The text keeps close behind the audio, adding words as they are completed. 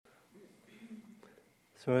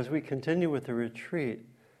So as we continue with the retreat,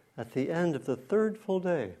 at the end of the third full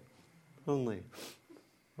day, only,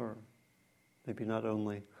 or maybe not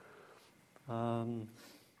only, I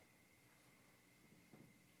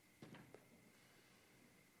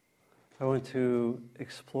want to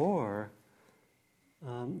explore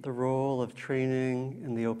the role of training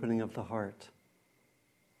in the opening of the heart.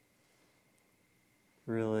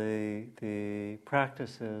 Really, the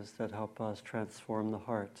practices that help us transform the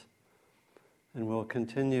heart. And we'll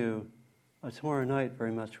continue tomorrow night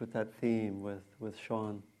very much with that theme with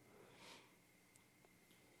Sean.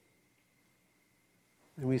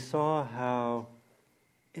 And we saw how,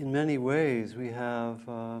 in many ways, we have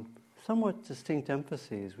somewhat distinct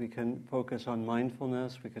emphases. We can focus on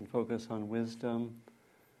mindfulness, we can focus on wisdom,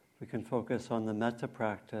 we can focus on the metta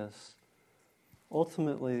practice.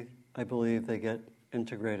 Ultimately, I believe they get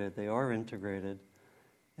integrated, they are integrated,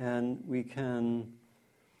 and we can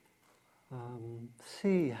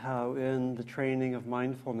see how in the training of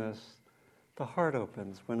mindfulness the heart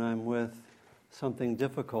opens when I'm with something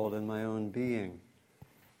difficult in my own being.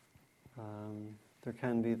 There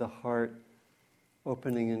can be the heart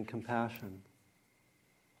opening in compassion.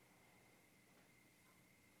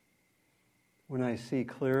 When I see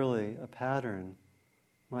clearly a pattern,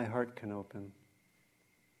 my heart can open.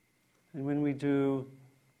 And when we do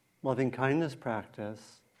loving kindness practice,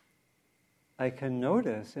 I can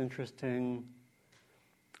notice interesting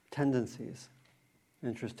tendencies,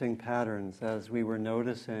 interesting patterns, as we were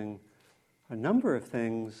noticing a number of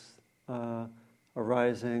things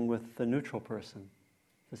arising with the neutral person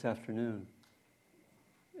this afternoon.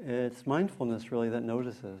 It's mindfulness really that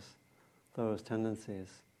notices those tendencies.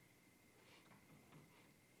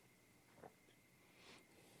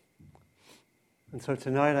 And so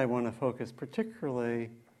tonight I want to focus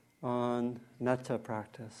particularly on metta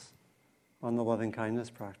practice, on the loving kindness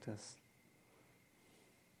practice.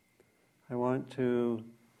 I want to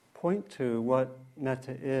point to what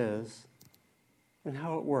metta is and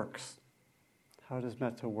how it works. How does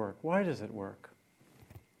metta work? Why does it work?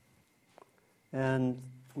 And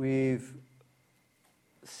we've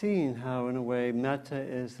seen how, in a way, metta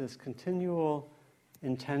is this continual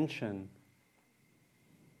intention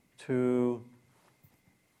to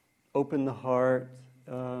open the heart.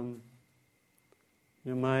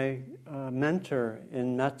 My mentor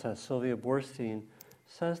in metta, Sylvia Borstein,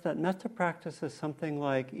 says that metta practice is something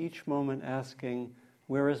like each moment asking,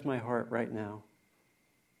 where is my heart right now?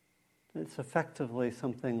 It's effectively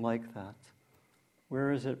something like that.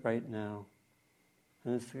 Where is it right now?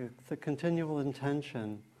 And it's the continual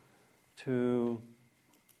intention to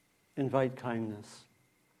invite kindness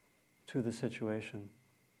to the situation.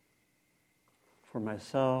 For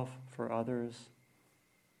myself, for others.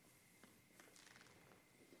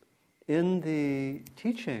 In the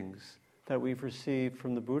teachings that we've received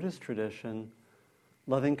from the Buddhist tradition,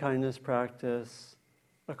 loving kindness practice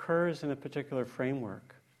occurs in a particular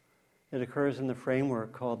framework. It occurs in the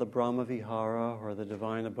framework called the Brahma Vihara, or the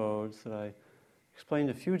divine abodes, that I explained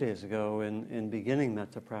a few days ago in beginning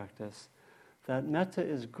metta practice. That metta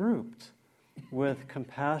is grouped with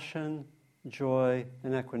compassion, joy,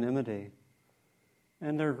 and equanimity.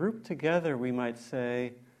 And they're grouped together, we might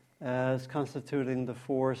say, as constituting the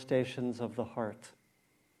 4 stations of the heart.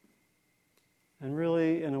 And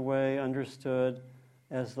really, in a way, understood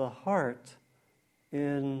as the heart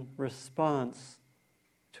in response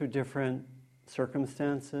to different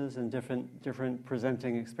circumstances and different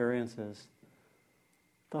presenting experiences.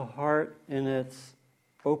 The heart in its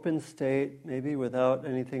open state, maybe without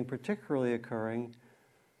anything particularly occurring,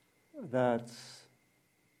 that's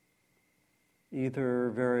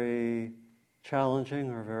either very challenging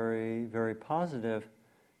or very, very positive,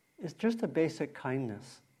 is just a basic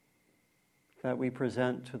kindness that we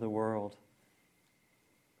present to the world.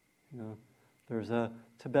 There's a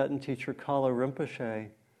Tibetan teacher, Kala Rinpoche,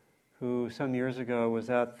 who some years ago was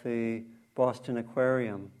at the Boston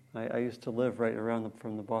Aquarium. I used to live right around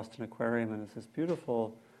from the Boston Aquarium, and it's this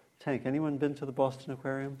beautiful tank. Anyone been to the Boston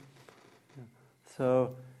Aquarium? Yeah.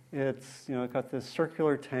 So it's, it got this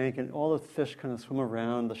circular tank, and all the fish kind of swim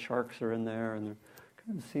around. The sharks are in there, and they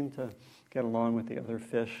kind of seem to get along with the other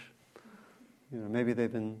fish. Maybe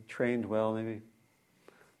they've been trained well. Maybe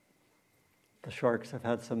the sharks have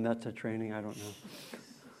had some metta training. I don't know.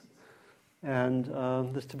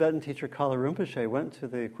 And this Tibetan teacher, Kala Rinpoche, went to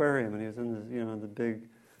the aquarium, and he was in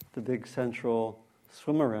the big central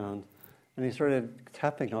swim around, and he started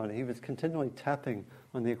tapping on it. He was continually tapping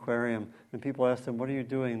on the aquarium, and people asked him, "What are you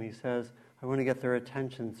doing?" And he says, "I want to get their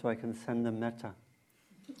attention so I can send them metta."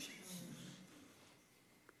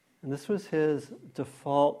 And this was his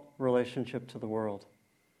default relationship to the world.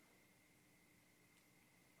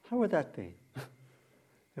 How would that be?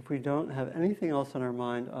 If we don't have anything else on our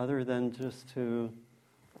mind other than just to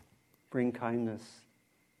bring kindness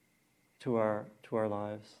to our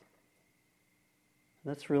lives.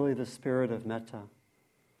 That's really the spirit of metta.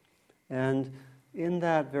 And in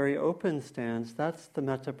that very open stance, that's the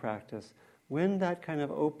metta practice. When that kind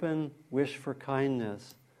of open wish for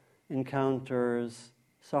kindness encounters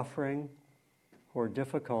suffering or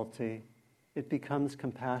difficulty, it becomes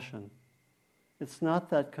compassion. It's not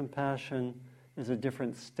that compassion is a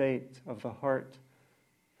different state of the heart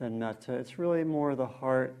than metta. It's really more the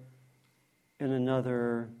heart in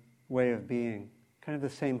another way of being, kind of the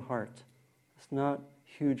same heart. It's not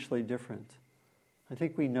hugely different. I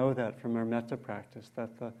think we know that from our metta practice,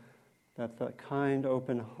 that the kind,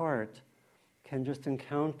 open heart can just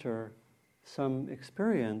encounter some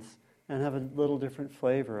experience and have a little different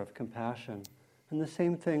flavor of compassion. And the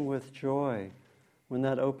same thing with joy. When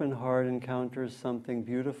that open heart encounters something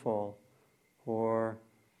beautiful or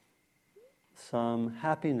some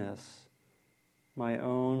happiness, my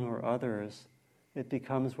own or others, it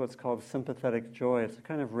becomes what's called sympathetic joy. It's a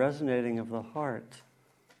kind of resonating of the heart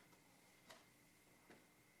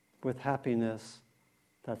with happiness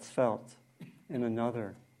that's felt in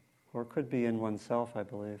another, or it could be in oneself, I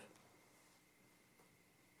believe.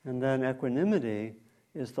 And then equanimity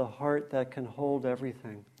is the heart that can hold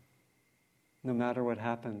everything, no matter what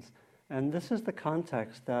happens. And this is the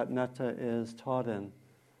context that metta is taught in.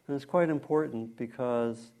 And it's quite important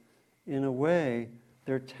because, in a way,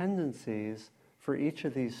 there are tendencies for each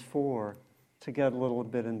of these four to get a little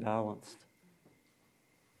bit imbalanced.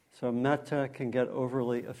 So metta can get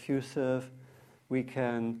overly effusive. We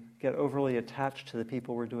can get overly attached to the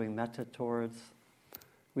people we're doing metta towards.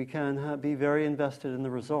 We can be very invested in the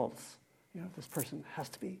results. This person has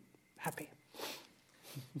to be happy.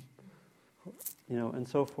 And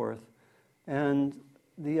so forth. And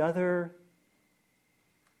the other,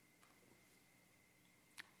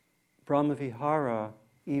 Brahmavihara,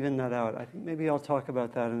 even that out. I think maybe I'll talk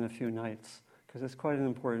about that in a few nights, because it's quite an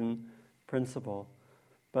important principle.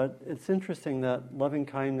 But it's interesting that loving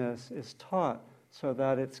kindness is taught so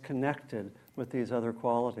that it's connected with these other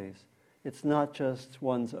qualities. It's not just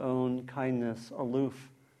one's own kindness aloof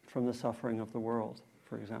from the suffering of the world,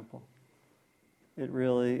 for example. It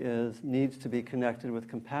really needs to be connected with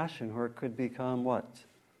compassion, or it could become what?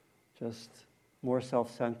 Just more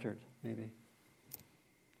self-centered, maybe,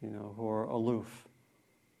 or aloof.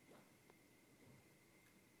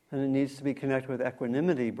 And it needs to be connected with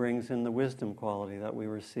equanimity, brings in the wisdom quality that we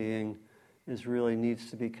were seeing, really needs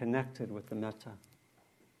to be connected with the metta.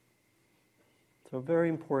 So very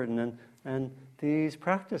important. And these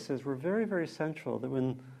practices were very, very central. That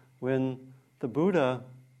when the Buddha,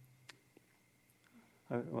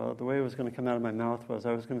 the way it was going to come out of my mouth was,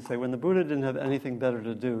 I was going to say, when the Buddha didn't have anything better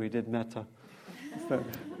to do, he did metta. So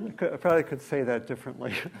I probably could say that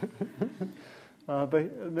differently. But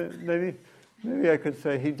maybe I could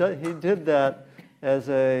say he did that as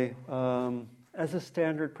a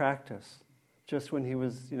standard practice. Just when he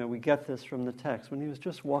was, we get this from the text. When he was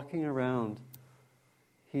just walking around,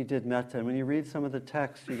 he did metta. And when you read some of the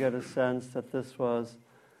text, you get a sense that this was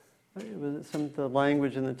some of the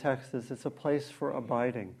language in the text is it's a place for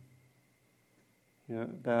abiding.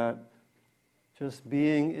 That just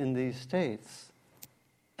being in these states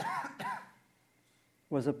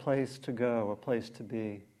was a place to go, a place to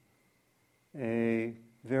be. A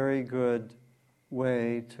very good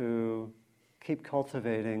way to keep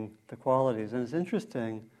cultivating the qualities. And it's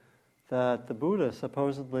interesting that the Buddha,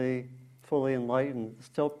 supposedly fully enlightened,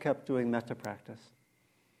 still kept doing metta practice.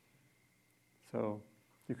 So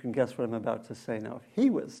you can guess what I'm about to say now. If he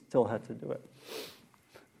still had to do it,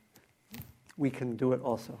 we can do it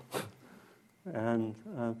also. And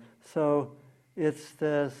so it's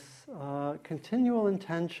this continual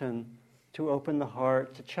intention to open the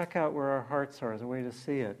heart, to check out where our hearts are as a way to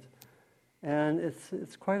see it. And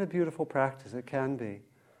it's quite a beautiful practice, it can be.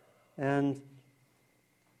 And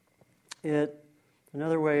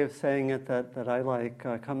another way of saying it that I like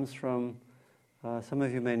comes from, some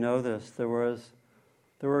of you may know this, there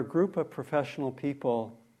were a group of professional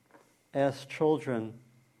people asked children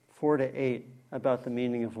 4 to 8 about the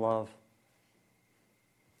meaning of love.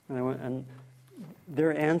 And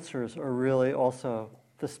their answers are really also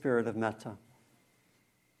the spirit of metta.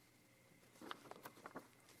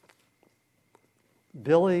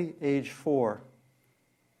 Billy, age 4.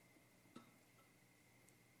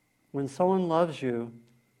 When someone loves you,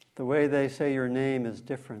 the way they say your name is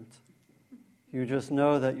different. You just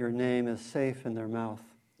know that your name is safe in their mouth.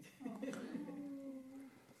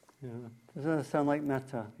 Doesn't it sound like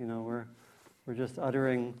metta? We're just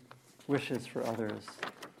uttering wishes for others.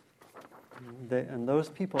 And those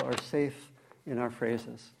people are safe in our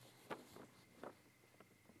phrases.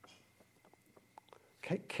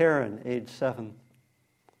 Karen, age 7.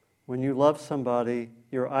 When you love somebody,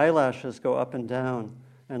 your eyelashes go up and down,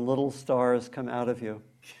 and little stars come out of you.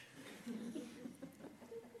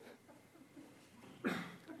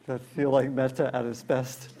 That feel like metta at its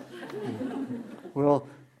best. We'll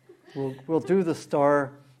do the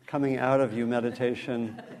star coming out of you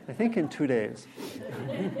meditation, I think in 2 days.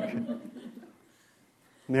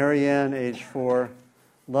 Marianne, age 4.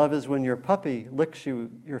 Love is when your puppy licks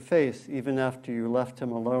your face even after you left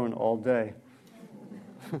him alone all day.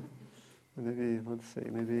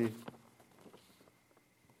 Maybe.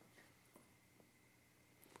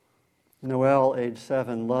 Noelle, age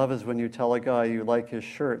 7. Love is when you tell a guy you like his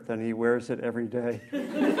shirt, then he wears it every day.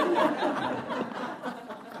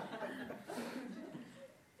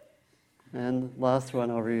 And last one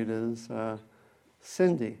I'll read is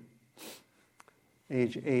Cindy,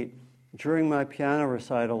 age 8. During my piano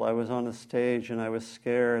recital, I was on a stage and I was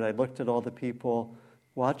scared. I looked at all the people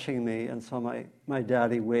watching me and saw my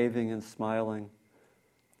daddy waving and smiling.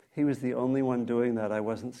 He was the only one doing that. I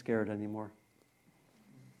wasn't scared anymore.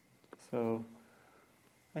 So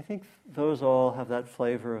I think those all have that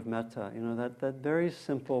flavor of metta, that very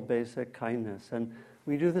simple, basic kindness. And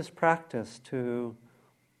we do this practice to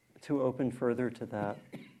open further to that.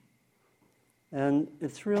 And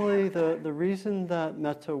it's really the reason that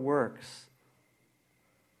metta works,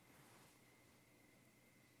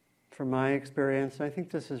 from my experience, and I think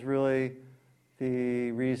this is really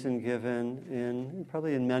the reason given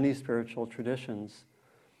probably in many spiritual traditions,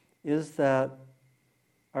 is that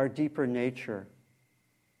our deeper nature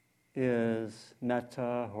is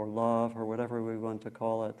metta or love or whatever we want to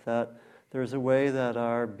call it, that there's a way that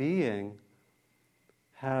our being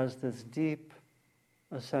has this deep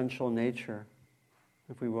essential nature,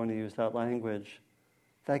 if we want to use that language,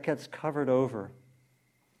 that gets covered over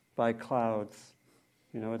by clouds.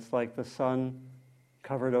 It's like the sun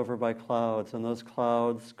covered over by clouds, and those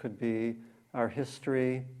clouds could be our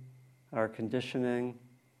history, our conditioning,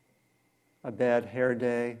 a bad hair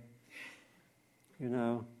day,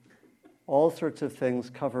 all sorts of things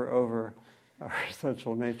cover over our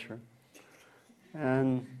essential nature.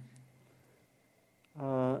 And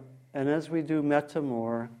as we do metta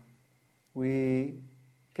more, we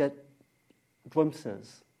get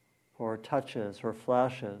glimpses or touches or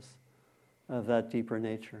flashes of that deeper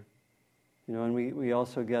nature. And we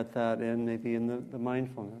also get that maybe in the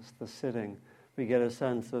mindfulness, the sitting. We get a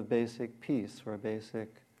sense of basic peace or basic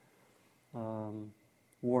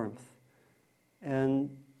warmth. And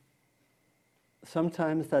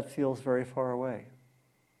sometimes that feels very far away,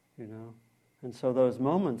 And so those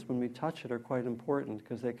moments when we touch it are quite important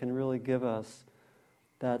because they can really give us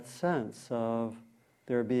that sense of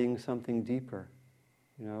there being something deeper,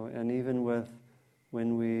 And even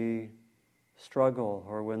when we struggle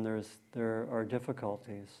or when there are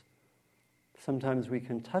difficulties, sometimes we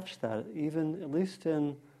can touch that, even at least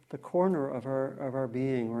in the corner of our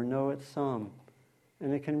being, or know it's some.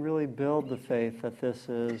 And it can really build the faith that this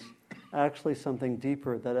is actually something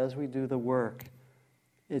deeper, that as we do the work,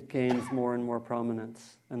 it gains more and more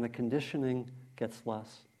prominence, and the conditioning gets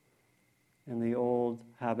less. And the old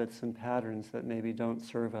habits and patterns that maybe don't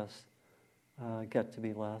serve us get to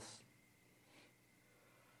be less.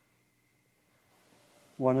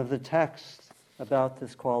 One of the texts about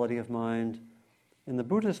this quality of mind in the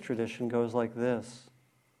Buddhist tradition goes like this.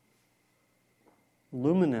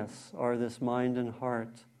 Luminous are this mind and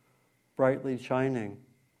heart, brightly shining,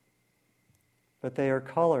 but they are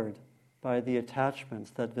colored by the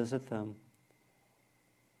attachments that visit them.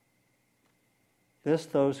 This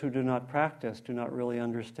those who do not practice do not really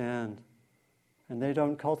understand, and they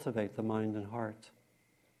don't cultivate the mind and heart.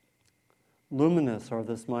 Luminous are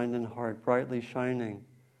this mind and heart, brightly shining,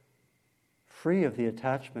 free of the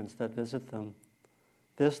attachments that visit them.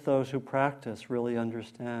 This those who practice really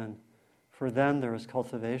understand. For them there is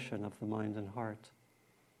cultivation of the mind and heart.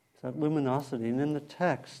 It's that luminosity. And in the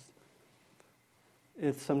text,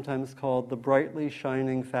 it's sometimes called the brightly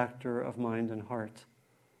shining factor of mind and heart.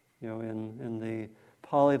 In the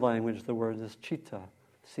Pali language, the word is citta,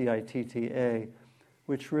 C-I-T-T-A,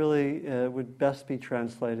 which really would best be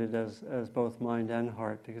translated as both mind and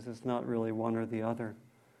heart, because it's not really one or the other.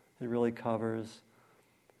 It really covers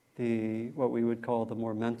what we would call the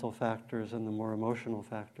more mental factors and the more emotional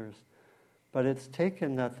factors. But it's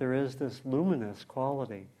taken that there is this luminous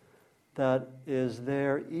quality that is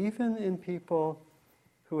there even in people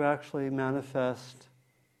who actually manifest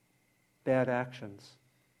bad actions.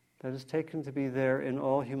 That is taken to be there in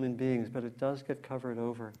all human beings, but it does get covered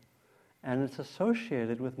over. And it's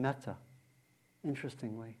associated with metta.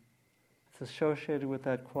 interestingly. It's associated with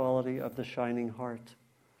that quality of the shining heart,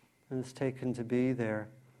 and it's taken to be there.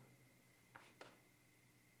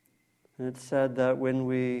 And it's said that when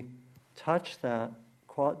we touch that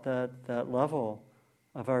level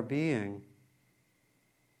of our being,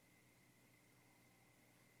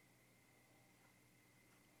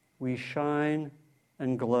 we shine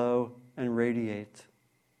and glow and radiate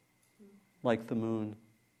like the moon.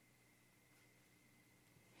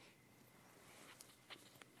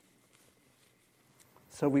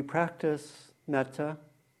 So we practice metta,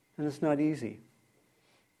 and it's not easy.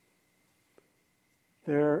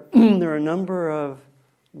 There are a number of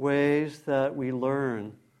ways that we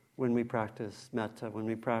learn when we practice metta, when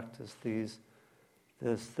we practice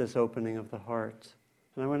this opening of the heart.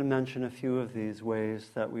 And I want to mention a few of these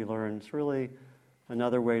ways that we learn. It's really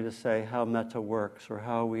another way to say how metta works, or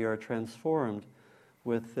how we are transformed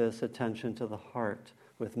with this attention to the heart,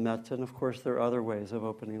 with metta. And of course there are other ways of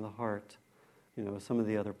opening the heart. Some of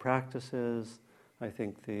the other practices, I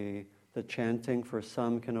think the chanting for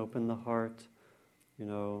some can open the heart.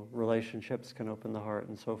 Relationships can open the heart,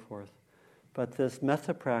 and so forth. But this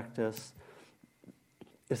metta practice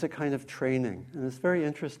is a kind of training. And it's very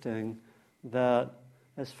interesting that,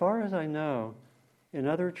 as far as I know, in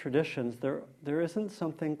other traditions, there isn't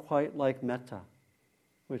something quite like metta,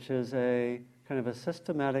 which is a kind of a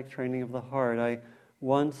systematic training of the heart. I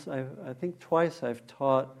think twice I've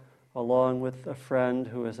taught, along with a friend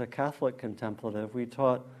who is a Catholic contemplative, we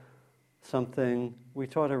taught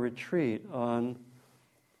a retreat on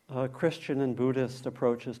Christian and Buddhist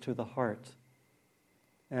approaches to the heart.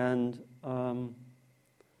 And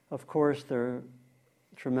of course they're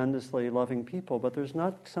tremendously loving people, but there's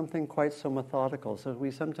not something quite so methodical. So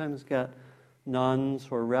we sometimes get nuns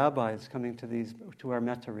or rabbis coming to our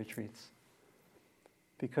metta retreats,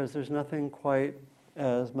 because there's nothing quite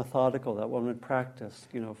as methodical that one would practice,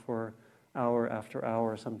 for hour after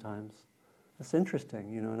hour sometimes. It's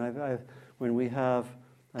interesting, and when we've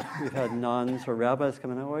had nuns or rabbis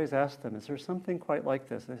come in, I always ask them, is there something quite like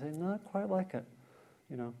this? They say, not quite like it.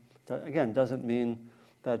 Again, doesn't mean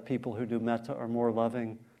that people who do metta are more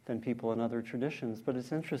loving than people in other traditions, but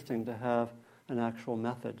it's interesting to have an actual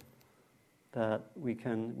method that we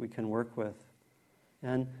can work with.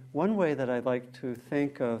 And one way that I like to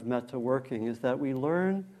think of metta working is that we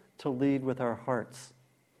learn to lead with our hearts.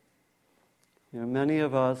 Many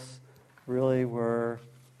of us really were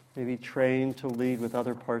maybe trained to lead with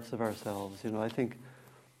other parts of ourselves. I think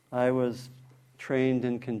I was trained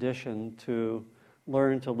and conditioned to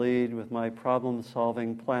learn to lead with my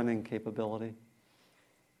problem-solving planning capability,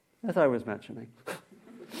 as I was mentioning.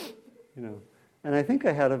 And I think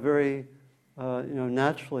I had a very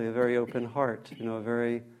naturally a very open heart,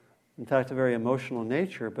 in fact, a very emotional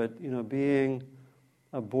nature, but, being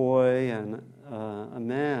a boy and a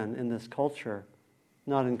man in this culture,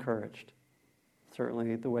 not encouraged.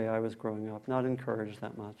 Certainly the way I was growing up, not encouraged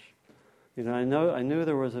that much. I knew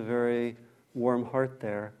there was a very warm heart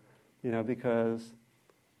there, because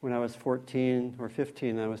when I was 14 or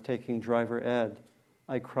 15, I was taking driver ed.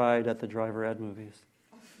 I cried at the driver ed movies.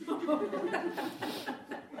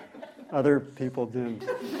 Other people didn't.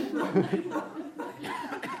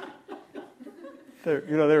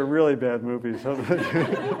 They're really bad movies.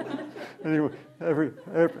 Anyway,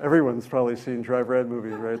 everyone's probably seen driver ed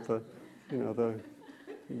movies, right? The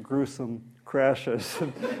gruesome crashes. I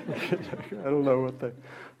don't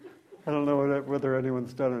know whether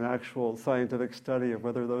anyone's done an actual scientific study of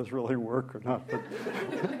whether those really work or not. But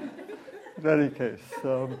in any case,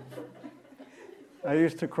 I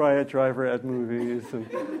used to cry at driver ed movies, and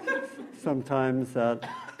sometimes at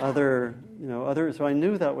other. So I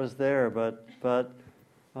knew that was there, but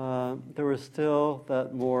there was still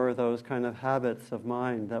those kind of habits of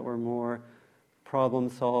mind that were more problem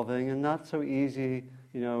solving and not so easy,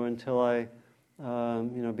 until I,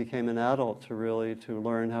 became an adult to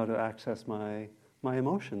learn how to access my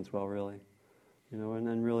emotions well, really, and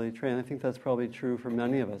then really train. I think that's probably true for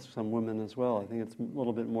many of us, some women as well. I think it's a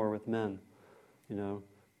little bit more with men.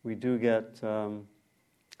 We do get,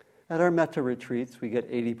 at our metta retreats, we get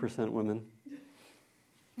 80% women.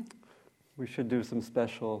 We should do some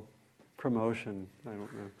special promotion, I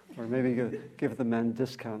don't know. Or maybe give the men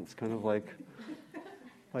discounts, kind of like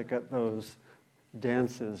at those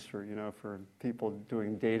dances for people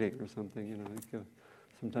doing dating or something,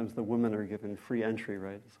 sometimes the women are given free entry,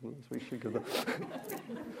 right? So we should give them.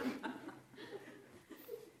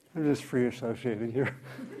 I'm just free associating here.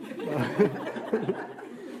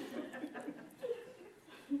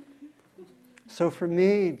 So for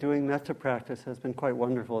me, doing metta practice has been quite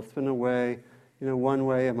wonderful. It's been a way, one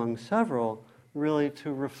way among several, really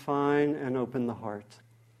to refine and open the heart.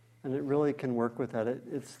 And it really can work with that.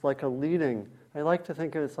 It's like a leading. I like to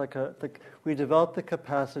think of it as like we develop the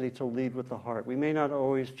capacity to lead with the heart. We may not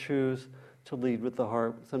always choose to lead with the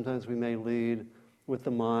heart. Sometimes we may lead with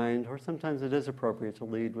the mind, or sometimes it is appropriate to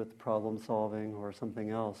lead with problem solving or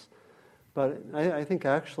something else. But I think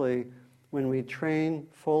actually when we train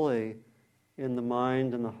fully in the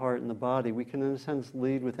mind and the heart and the body, we can in a sense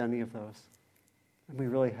lead with any of those. And we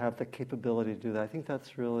really have the capability to do that. I think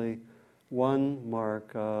that's really one mark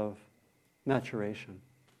of maturation.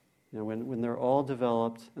 You know, when they're all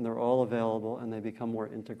developed and they're all available and they become more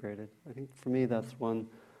integrated. I think for me that's one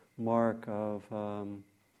mark of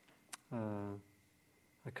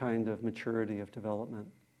a kind of maturity of development.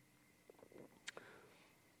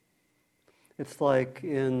 It's like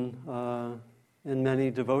in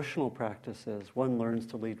many devotional practices, one learns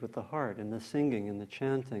to lead with the heart. In the singing, in the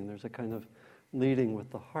chanting, there's a kind of leading with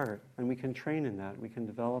the heart, and we can train in that. We can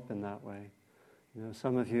develop in that way. You know,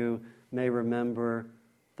 some of you may remember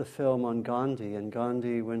the film on Gandhi, and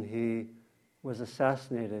Gandhi, when he was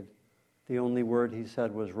assassinated, the only word he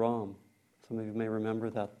said was Ram. Some of you may remember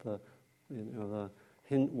that,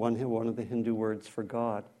 one of the Hindu words for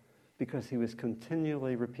God, because he was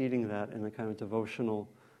continually repeating that in a kind of devotional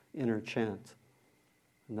inner chant.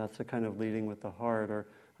 And that's a kind of leading with the heart. Or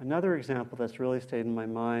another example that's really stayed in my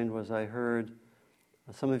mind was I heard,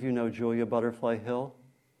 some of you know Julia Butterfly Hill,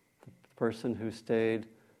 the person who stayed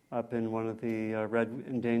up in one of the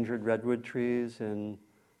endangered redwood trees in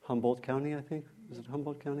Humboldt County, I think. Is it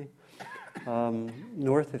Humboldt County?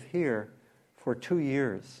 North of here for 2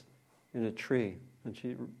 years in a tree. And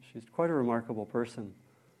she's quite a remarkable person.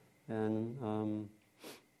 And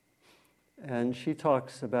she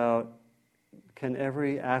talks about, can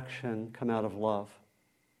every action come out of love?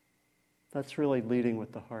 That's really leading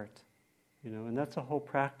with the heart. You know, and that's a whole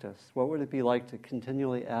practice. What would it be like to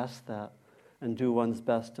continually ask that and do one's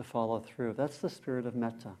best to follow through? That's the spirit of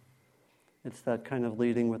metta. It's that kind of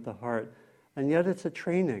leading with the heart. And yet it's a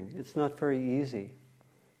training. It's not very easy.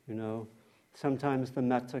 You know, sometimes the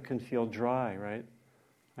metta can feel dry, right?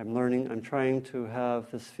 I'm trying to have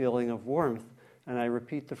this feeling of warmth, and I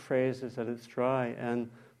repeat the phrases that it's dry. And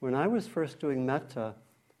when I was first doing metta,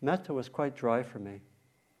 metta was quite dry for me.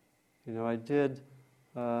 You know, I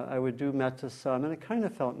would do metta some, and it kind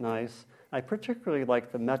of felt nice. I particularly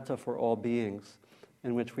like the metta for all beings,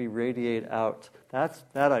 in which we radiate out. That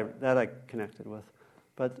I connected with.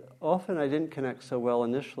 But often I didn't connect so well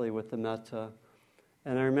initially with the metta.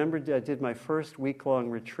 And I remember I did my first week-long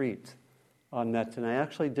retreat on metta, and I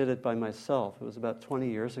actually did it by myself. It was about 20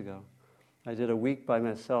 years ago. I did a week by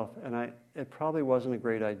myself, and it probably wasn't a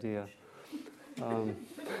great idea.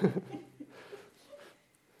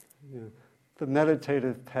 Yeah. The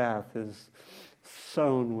meditative path is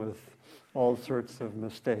sown with all sorts of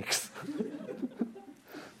mistakes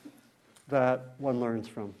that one learns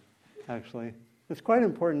from, actually. It's quite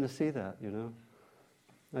important to see that, you know.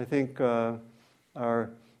 I think our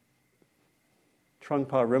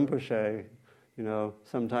Trungpa Rinpoche, you know,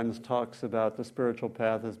 sometimes talks about the spiritual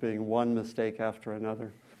path as being one mistake after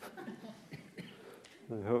another.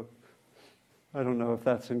 I don't know if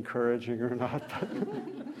that's encouraging or not,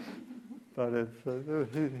 but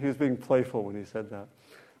he was being playful when he said that.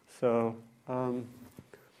 So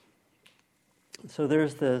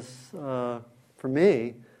there's this, for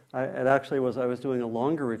me, I was doing a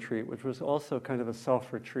longer retreat, which was also kind of a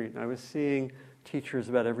self-retreat. I was seeing teachers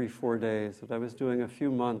about every 4 days. I was doing a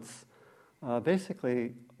few months,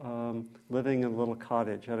 basically living in a little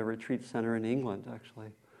cottage at a retreat center in England,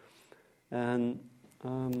 actually. And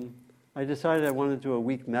I decided I wanted to do a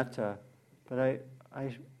week metta, but I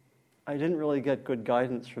didn't really get good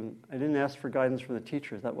guidance I didn't ask for guidance from the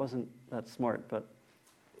teachers. That wasn't that smart, but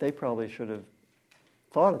they probably should have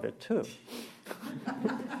thought of it too.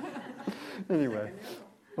 Anyway,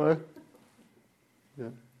 what? Yeah,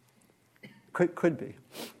 could be,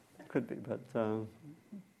 but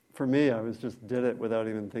for me, I did it without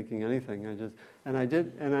even thinking anything. And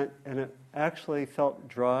it actually felt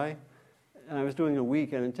dry. And I was doing a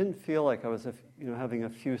week, and it didn't feel like I was, having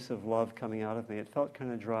effusive love coming out of me. It felt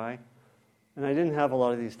kind of dry, and I didn't have a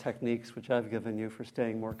lot of these techniques which I've given you for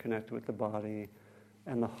staying more connected with the body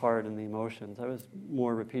and the heart and the emotions. I was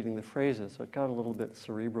more repeating the phrases, so it got a little bit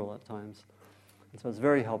cerebral at times. And so it's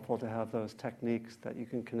very helpful to have those techniques that you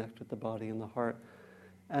can connect with the body and the heart.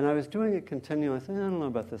 And I was doing it continually. I said, I don't know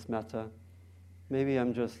about this metta. Maybe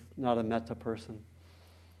I'm just not a metta person.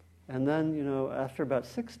 And then, after about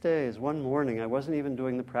 6 days, one morning, I wasn't even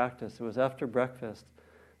doing the practice. It was after breakfast.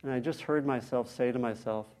 And I just heard myself say to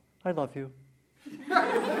myself, I love you.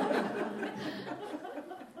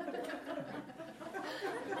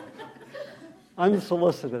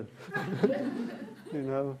 unsolicited.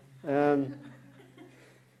 And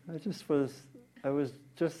I was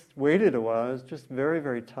just waited a while. I was just very,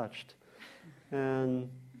 very touched. And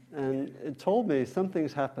it told me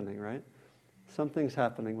something's happening, right? Something's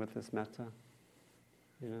happening with this metta,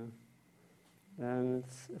 And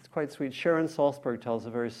it's quite sweet. Sharon Salzberg tells a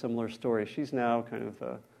very similar story. She's now kind of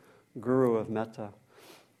the guru of metta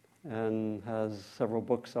and has several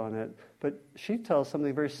books on it. But she tells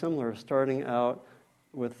something very similar, starting out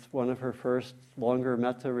with one of her first longer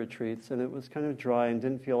metta retreats, and it was kind of dry and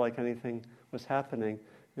didn't feel like anything was happening.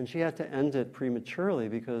 And she had to end it prematurely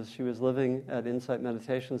because she was living at Insight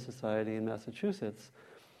Meditation Society in Massachusetts.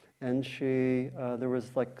 And there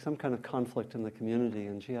was like some kind of conflict in the community,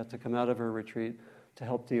 and she had to come out of her retreat to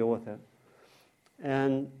help deal with it.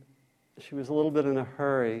 And she was a little bit in a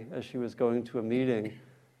hurry as she was going to a meeting,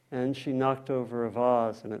 and she knocked over a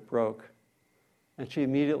vase and it broke. And she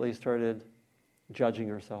immediately started judging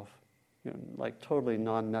herself, like totally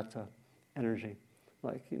non-metta energy.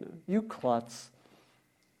 Like, you klutz.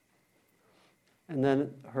 And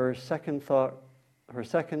then her second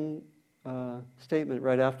statement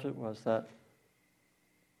right after it was that,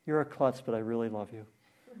 you're a klutz, but I really love you.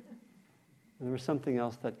 And there was something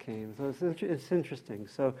else that came. So it's interesting.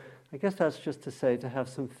 So I guess that's just to say, to have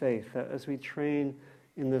some faith, that as we train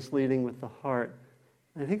in this leading with the heart,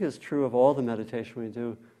 I think it's true of all the meditation we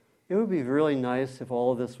do, it would be really nice if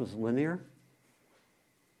all of this was linear.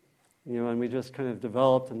 And we just kind of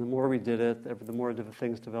developed, and the more we did it, the more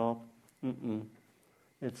things develop.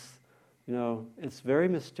 It's very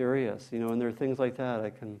mysterious, and there are things like that. I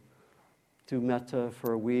can do metta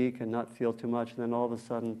for a week and not feel too much, and then all of a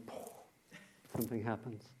sudden, something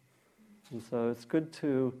happens. And so it's good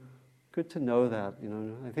to know that.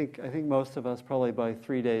 I think most of us, probably by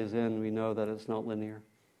 3 days in, we know that it's not linear,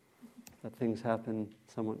 that things happen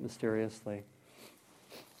somewhat mysteriously.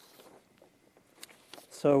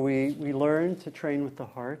 So we learn to train with the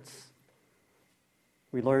hearts.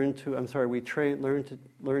 We learn to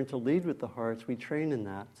learn to lead with the hearts. We train in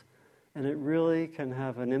that. And it really can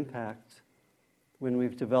have an impact when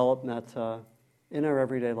we've developed metta in our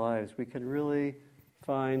everyday lives. We can really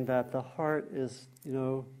find that the heart is,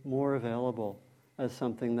 more available as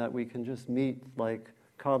something that we can just meet, like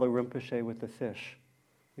Kala Rinpoche with the fish.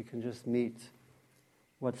 We can just meet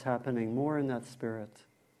what's happening more in that spirit,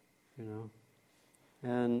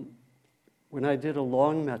 And when I did a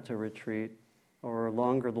long metta retreat, or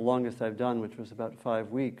longer, the longest I've done, which was about 5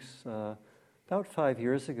 weeks, about 5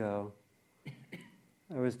 years ago,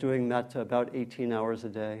 I was doing metta about 18 hours a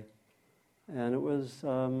day. And it was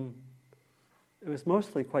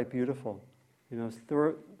mostly quite beautiful.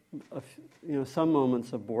 There were some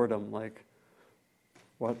moments of boredom, like,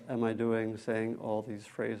 what am I doing saying all these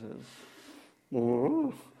phrases?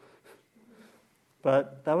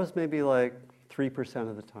 But that was maybe like 3%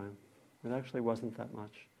 of the time. It actually wasn't that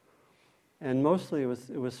much. And mostly it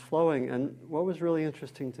was flowing. And what was really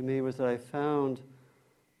interesting to me was that I found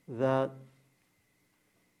that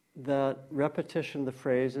repetition of the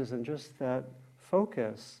phrases and just that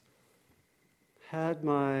focus had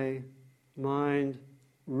my mind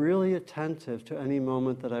really attentive to any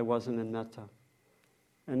moment that I wasn't in metta.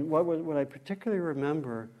 And what I particularly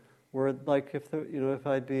remember were, like, if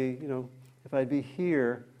I'd be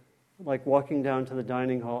here, like walking down to the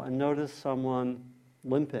dining hall and notice someone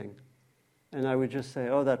limping, and I would just say,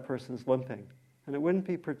 oh, that person's limping. And it wouldn't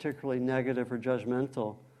be particularly negative or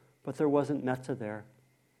judgmental, but there wasn't metta there.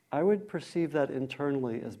 I would perceive that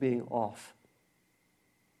internally as being off.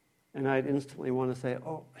 And I'd instantly want to say,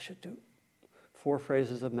 oh, I should do 4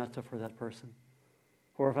 phrases of metta for that person.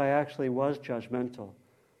 Or if I actually was judgmental,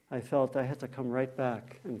 I felt I had to come right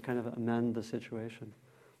back and kind of amend the situation.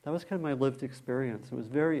 That was kind of my lived experience. It was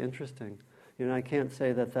very interesting. I can't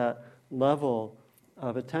say that level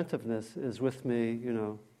of attentiveness is with me,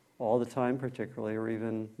 all the time particularly, or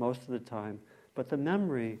even most of the time. But the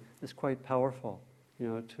memory is quite powerful,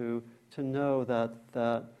 to know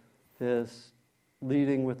that this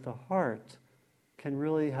leading with the heart can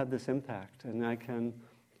really have this impact, and I can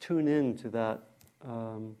tune in to that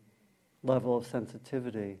level of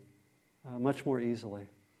sensitivity much more easily.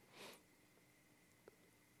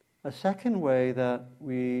 A second way that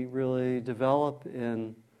we really develop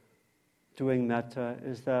in doing metta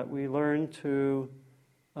is that we learn to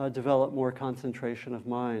develop more concentration of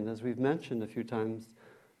mind. As we've mentioned a few times,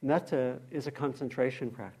 metta is a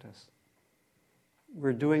concentration practice.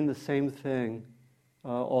 We're doing the same thing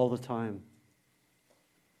all the time.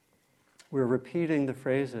 We're repeating the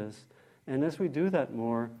phrases, and as we do that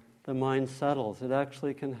more, the mind settles. It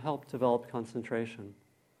actually can help develop concentration.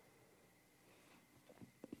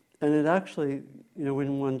 And it actually,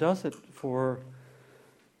 when one does it for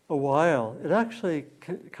a while, it actually,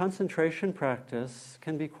 concentration practice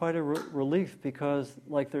can be quite a relief, because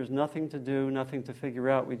like there's nothing to do, nothing to figure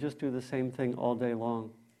out. We just do the same thing all day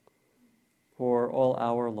long or all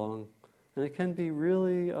hour long. And it can be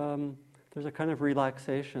really, there's a kind of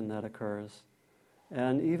relaxation that occurs,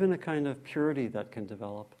 and even a kind of purity that can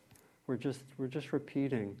develop. We're just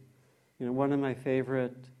repeating. One of my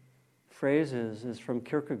favorite phrases is from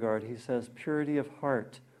Kierkegaard. He says, "Purity of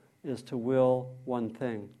heart is to will one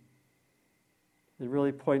thing." It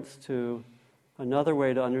really points to another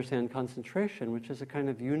way to understand concentration, which is a kind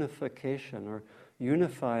of unification or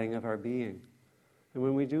unifying of our being. And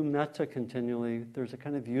when we do metta continually, there's a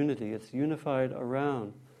kind of unity. It's unified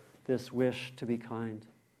around this wish to be kind.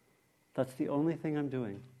 That's the only thing I'm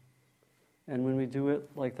doing. And when we do it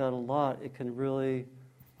like that a lot, it can really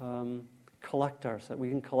collect ourselves. We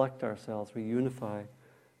can collect ourselves. We unify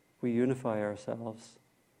ourselves.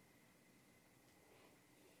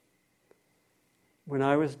 When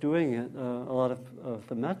I was doing it, a lot of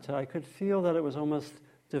the metta, I could feel that it was almost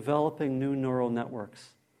developing new neural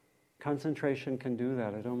networks. Concentration can do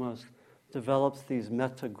that. It almost develops these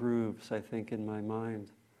metta grooves, I think, in my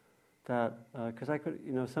mind. That, because I could,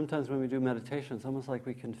 sometimes when we do meditation, it's almost like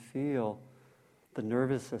we can feel the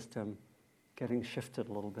nervous system getting shifted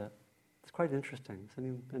a little bit. It's quite interesting. Does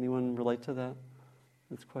anyone relate to that?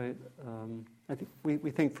 It's quite, I think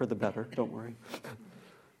we think for the better, don't worry.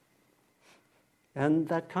 And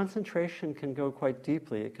that concentration can go quite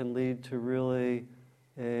deeply. It can lead to really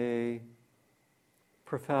a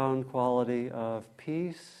profound quality of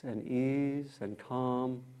peace and ease and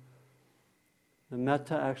calm. The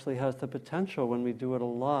metta actually has the potential, when we do it a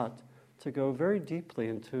lot, to go very deeply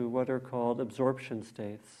into what are called absorption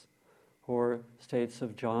states, or states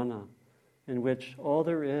of jhana, in which all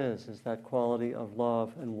there is that quality of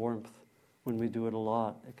love and warmth. When we do it a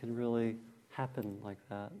lot, it can really happen like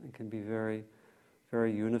that. It can be very,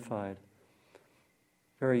 very unified.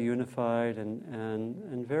 Very unified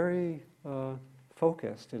and very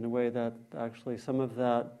focused, in a way that actually some of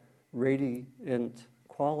that radiant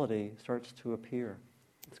quality starts to appear.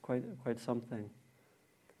 It's quite something.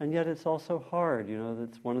 And yet it's also hard.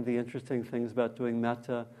 That's one of the interesting things about doing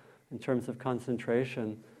metta in terms of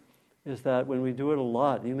concentration, is that when we do it a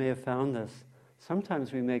lot, you may have found this,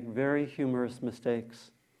 sometimes we make very humorous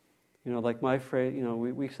mistakes. Like my phrase,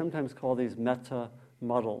 we sometimes call these metta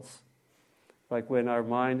muddles. Like when our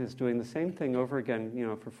mind is doing the same thing over again,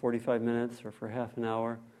 for 45 minutes or for half an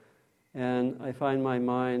hour, and I find my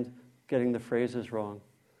mind getting the phrases wrong.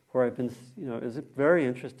 Or I've been, is it very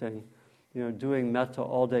interesting, doing metta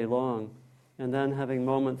all day long, and then having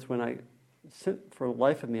moments when for the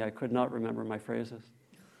life of me, I could not remember my phrases.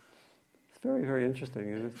 It's very, very interesting.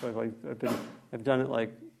 It's like I've done it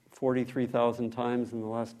like 43,000 times in the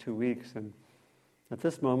last 2 weeks, and at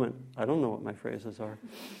this moment, I don't know what my phrases are.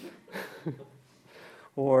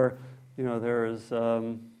 Or, there's,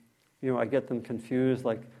 I get them confused.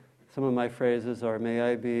 Like some of my phrases are, "May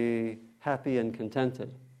I be happy and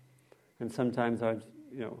contented," and sometimes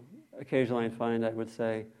occasionally I find I would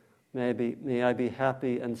say, "May I be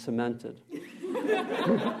happy and cemented."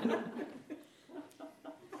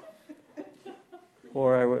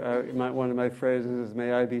 Or one of my phrases is,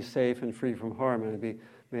 "May I be safe and free from harm," and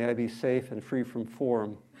may I be safe and free from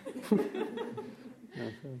form.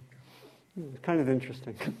 It's kind of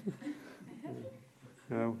interesting.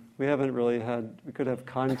 We haven't really we could have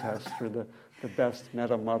contests for the best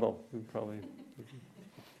metta muddle. We probably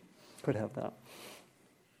could have that.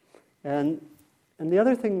 And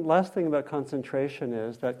the last thing about concentration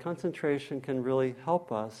is that concentration can really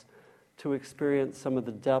help us to experience some of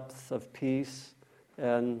the depths of peace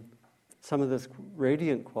and some of this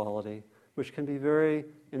radiant quality, which can be very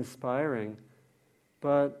inspiring.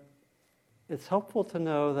 But it's helpful to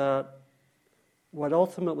know that what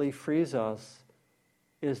ultimately frees us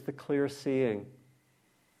is the clear seeing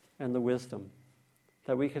and the wisdom.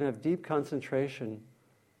 That we can have deep concentration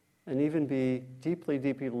and even be deeply,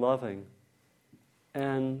 deeply loving.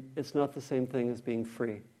 And it's not the same thing as being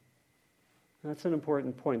free. And that's an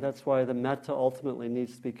important point. That's why the metta ultimately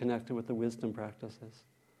needs to be connected with the wisdom practices.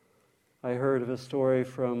 I heard of a story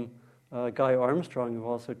from Guy Armstrong, who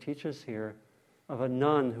also teaches here, of a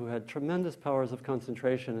nun who had tremendous powers of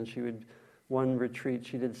concentration, and one retreat,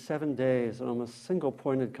 she did 7 days in almost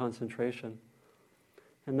single-pointed concentration.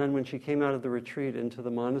 And then when she came out of the retreat into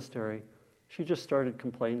the monastery, she just started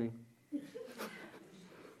complaining.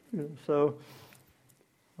 So,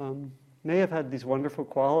 may have had these wonderful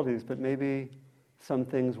qualities, but maybe some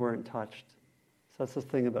things weren't touched. So that's the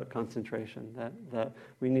thing about concentration, that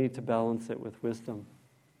we need to balance it with wisdom.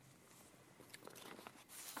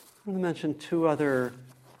 I'm going to mention two other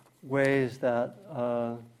ways that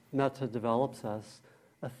metta develops us.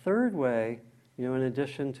 A third way, in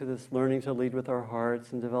addition to this learning to lead with our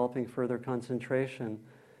hearts and developing further concentration,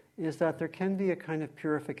 is that there can be a kind of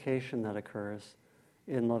purification that occurs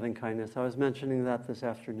in loving kindness. I was mentioning that this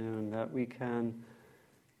afternoon, that we can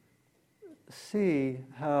see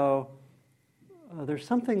how there's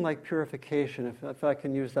something like purification, if I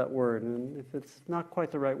can use that word. And if it's not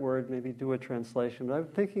quite the right word, maybe do a translation. But I'm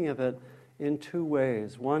thinking of it in two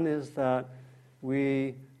ways. One is that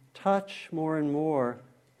we touch more and more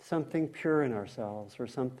something pure in ourselves, or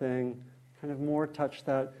something kind of more touch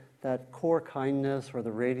that core kindness or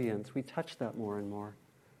the radiance. We touch that more and more.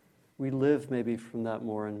 We live maybe from that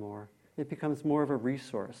more and more. It becomes more of a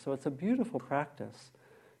resource. So it's a beautiful practice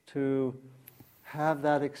to have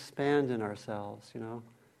that expand in ourselves,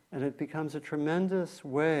 and it becomes a tremendous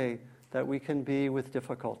way that we can be with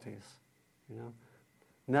difficulties,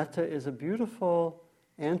 Metta is a beautiful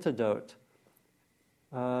antidote.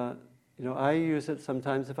 I use it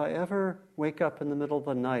sometimes if I ever wake up in the middle of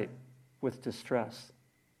the night with distress.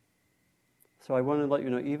 So I want to let you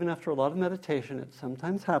know, even after a lot of meditation, it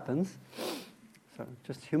sometimes happens. So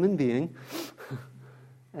just human being.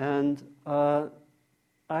 And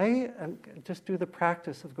I just do the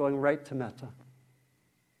practice of going right to metta.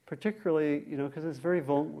 Particularly, because it's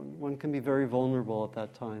one can be very vulnerable at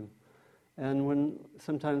that time. And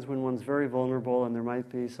sometimes when one's very vulnerable and there might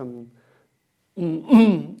be some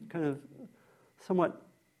kind of somewhat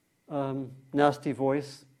nasty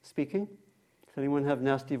voice speaking. Does anyone have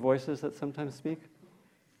nasty voices that sometimes speak?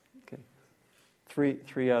 Okay.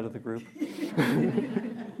 Three out of the group.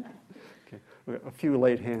 Okay. A few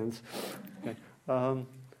laid hands. Okay.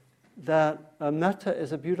 That metta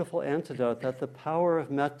is a beautiful antidote, that the power of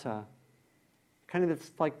metta,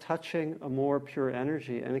 it's like touching a more pure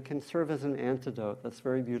energy, and it can serve as an antidote. That's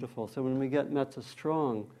very beautiful. So when we get metta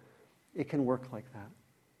strong, it can work like that.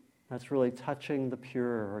 That's really touching the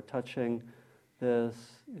pure, or touching this,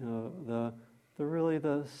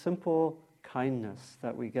 the simple kindness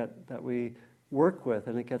that we work with,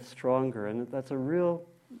 and it gets stronger. And that's a real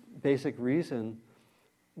basic reason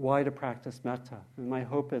why to practice metta. And my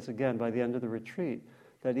hope is, again, by the end of the retreat,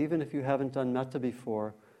 that even if you haven't done metta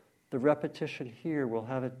before, the repetition here will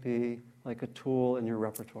have it be like a tool in your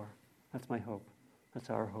repertoire. That's my hope. That's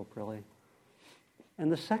our hope, really. And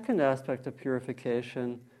the second aspect of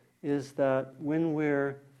purification is that when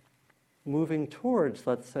we're moving towards,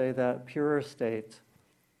 let's say, that purer state,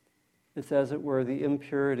 it's as it were the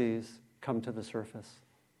impurities come to the surface.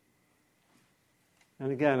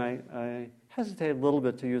 And again, I hesitate a little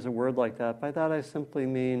bit to use a word like that. By that I simply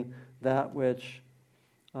mean that which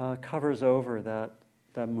covers over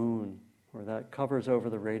that moon, or that covers over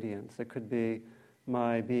the radiance. It could be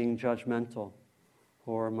my being judgmental,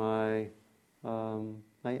 or my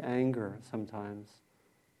anger sometimes,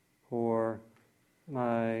 or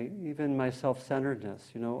even my self-centeredness.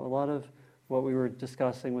 A lot of what we were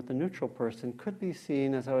discussing with the neutral person could be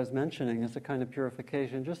seen, as I was mentioning, as a kind of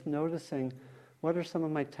purification. Just noticing what are some of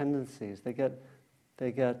my tendencies. They get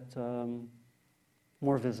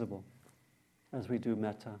more visible as we do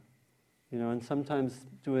metta. And sometimes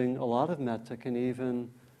doing a lot of metta can even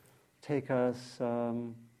take us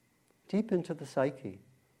deep into the psyche.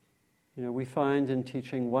 We find in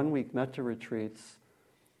teaching 1-week metta retreats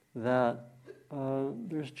that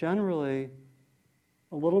there's generally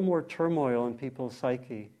a little more turmoil in people's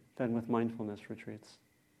psyche than with mindfulness retreats.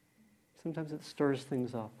 Sometimes it stirs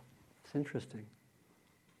things up. It's interesting.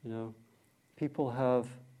 People have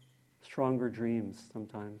stronger dreams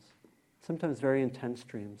sometimes very intense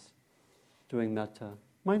dreams doing metta.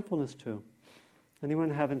 Mindfulness too. Anyone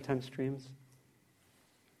have intense dreams?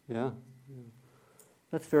 Yeah.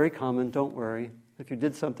 That's very common. Don't worry. If you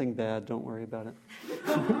did something bad, don't worry about it.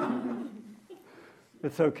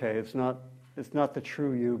 It's okay. It's not the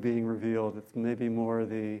true you being revealed. It's maybe more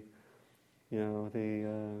the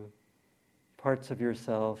parts of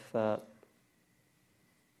yourself that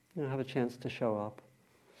have a chance to show up.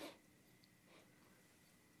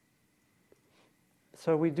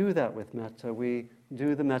 So we do that with metta. We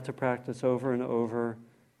do the metta practice over and over,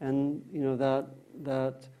 and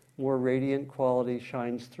that more radiant quality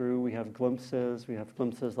shines through. We have glimpses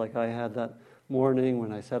like I had that morning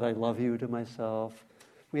when I said I love you to myself.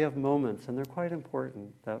 We have moments, and they're quite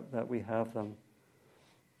important that we have them.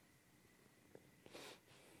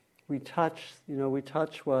 We touch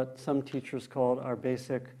what some teachers called our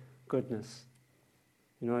basic goodness.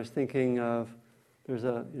 I was thinking of, there's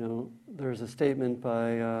a statement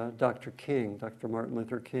by Dr. Martin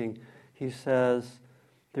Luther King. He says,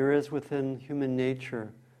 there is within human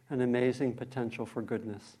nature an amazing potential for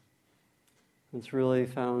goodness. It's really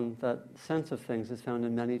found, that sense of things is found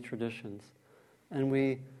in many traditions. And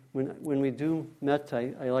when we do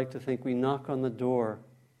metta, I like to think we knock on the door.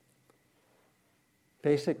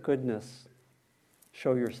 Basic goodness,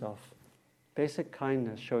 show yourself. Basic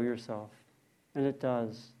kindness, show yourself. And it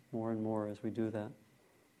does more and more as we do that.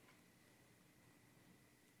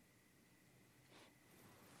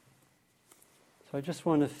 So I just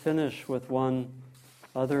want to finish with one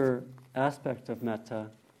other aspect of metta,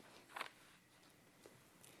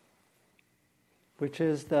 which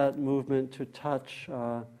is that movement to touch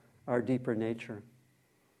our deeper nature.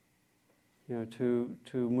 To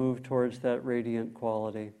move towards that radiant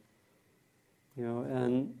quality.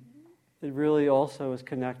 And it really also is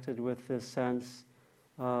connected with this sense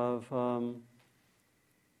of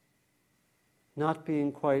not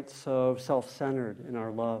being quite so self-centered in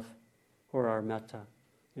our love or our metta.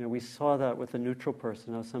 We saw that with the neutral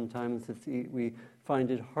person, how sometimes we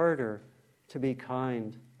find it harder to be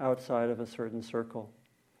kind outside of a certain circle.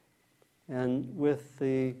 And with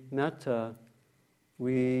the metta,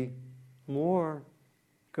 we more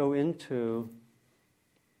go into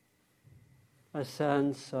a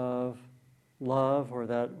sense of love or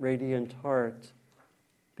that radiant heart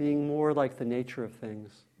being more like the nature of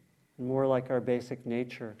things, and more like our basic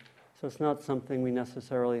nature. So it's not something we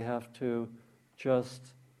necessarily have to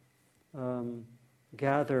just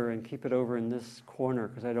gather and keep it over in this corner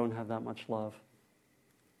because I don't have that much love.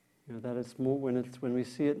 That it's more when we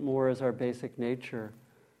see it more as our basic nature,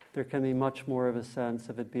 there can be much more of a sense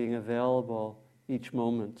of it being available each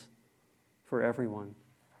moment for everyone.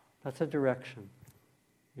 That's a direction,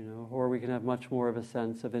 or we can have much more of a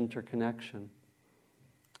sense of interconnection.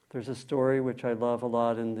 There's a story which I love a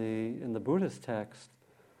lot in the Buddhist text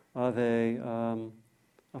of a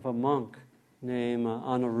monk named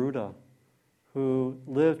Anuruddha who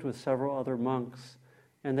lived with several other monks,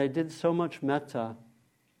 and they did so much metta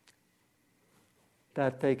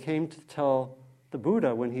that they came to tell the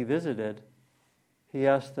Buddha, when he visited, he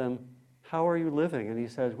asked them, "How are you living?" And he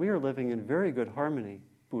says, "We are living in very good harmony,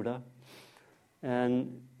 Buddha."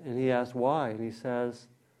 And he asked, "Why?" And he says,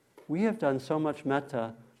 "We have done so much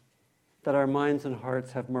metta that our minds and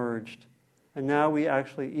hearts have merged. And now we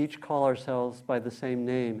actually each call ourselves by the same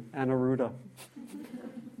name, Anuruddha."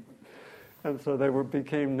 And so they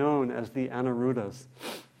became known as the Anuruddhas.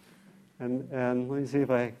 And let me see if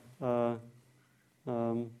I...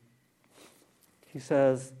 he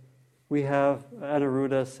says,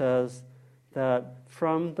 Anuruddha says that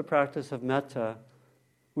from the practice of metta,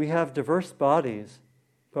 we have diverse bodies,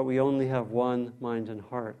 but we only have one mind and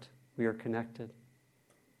heart. We are connected.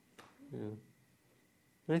 And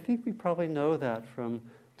I think we probably know that from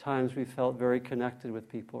times we felt very connected with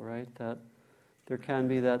people, right? That there can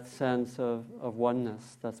be that sense of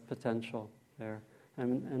oneness, that's potential there.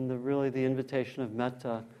 And really the invitation of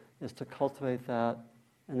metta is to cultivate that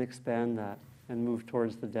and expand that and move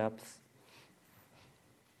towards the depths.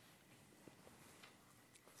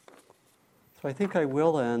 So I think I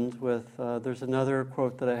will end with, there's another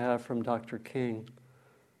quote that I have from Dr. King.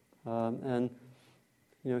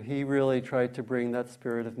 He really tried to bring that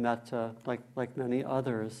spirit of metta, like many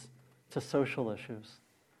others, to social issues,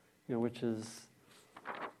 which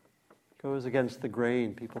goes against the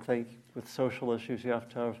grain. People think with social issues you have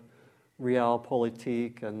to have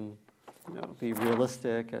realpolitik and be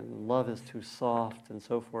realistic, and love is too soft, and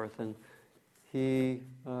so forth. And he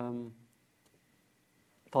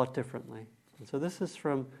thought differently. And so this is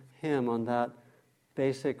from him on that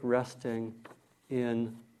basic resting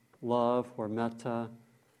in love or metta,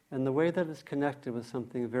 and the way that it's connected with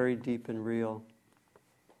something very deep and real.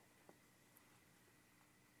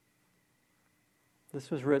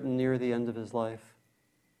 This was written near the end of his life.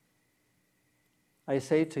 "I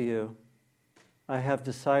say to you, I have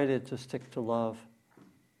decided to stick to love,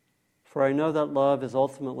 for I know that love is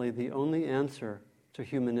ultimately the only answer to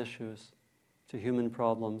human issues, to human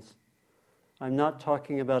problems. I'm not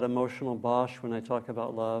talking about emotional bosh when I talk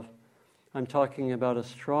about love. I'm talking about a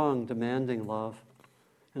strong, demanding love.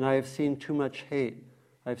 And I have seen too much hate.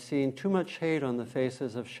 I've seen too much hate on the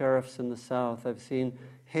faces of sheriffs in the South. I've seen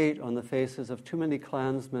hate on the faces of too many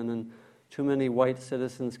Klansmen and too many white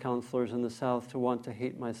citizens counselors in the South to want to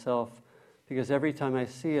hate myself. Because every time I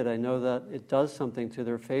see it, I know that it does something to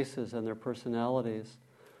their faces and their personalities.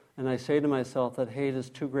 And I say to myself that hate is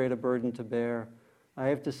too great a burden to bear. I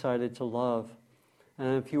have decided to love.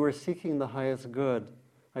 And if you are seeking the highest good,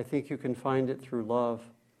 I think you can find it through love.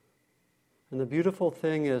 And the beautiful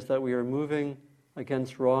thing is that we are moving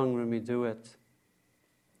against wrong when we do it.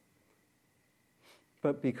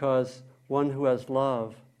 But because one who has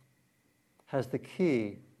love has the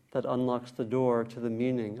key that unlocks the door to the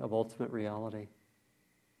meaning of ultimate reality.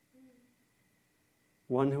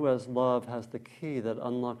 One who has love has the key that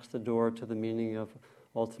unlocks the door to the meaning of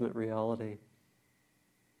ultimate reality.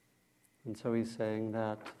 And so he's saying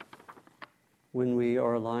that when we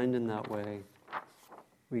are aligned in that way,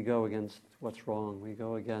 we go against what's wrong. We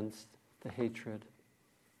go against the hatred.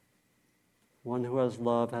 One who has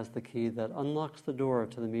love has the key that unlocks the door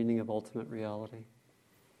to the meaning of ultimate reality.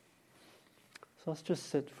 So let's just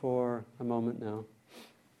sit for a moment now.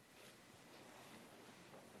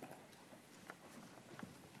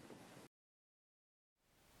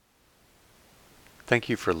 Thank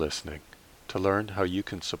you for listening. To learn how you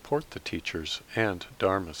can support the teachers and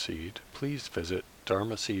Dharma Seed, please visit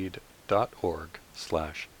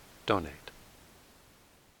dharmaseed.org/donate.